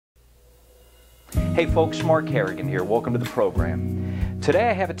Hey folks, Mark Harrigan here. Welcome to the program. Today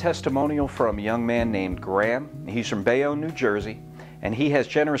I have a testimonial from a young man named Graham. He's from Bayonne, New Jersey, and he has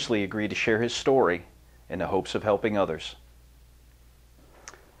generously agreed to share his story in the hopes of helping others.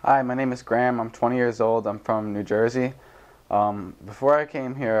 Hi, my name is Graham. I'm 20 years old. I'm from New Jersey. Before I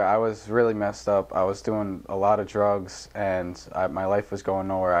came here, I was really messed up. I was doing a lot of drugs, and my life was going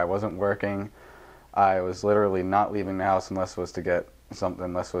nowhere. I wasn't working. I was literally not leaving the house unless it was to get something,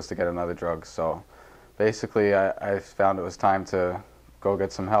 unless it was to get another drug. So basically, I found it was time to go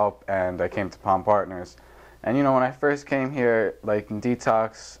get some help, and I came to Palm Partners. And you know, when I first came here, like in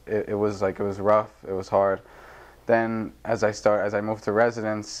detox, it was rough. It was hard. Then as I moved to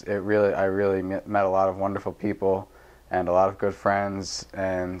residence, I really met a lot of wonderful people and a lot of good friends.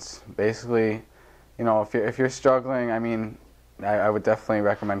 And basically, you know, if you're struggling, I mean, I would definitely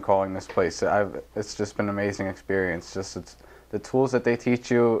recommend calling this place. It's just been an amazing experience. It's the tools that they teach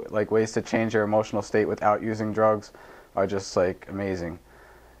you, like ways to change your emotional state without using drugs, are just like amazing.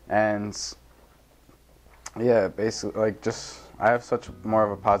 And yeah, basically, like, I have such more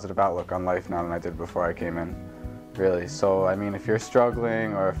of a positive outlook on life now than I did before I came in, really. So I mean, if you're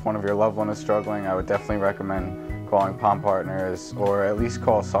struggling, or if one of your loved ones is struggling, I would definitely recommend calling Palm Partners, or at least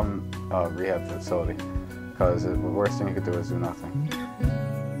call some rehab facility, because the worst thing you could do is do nothing.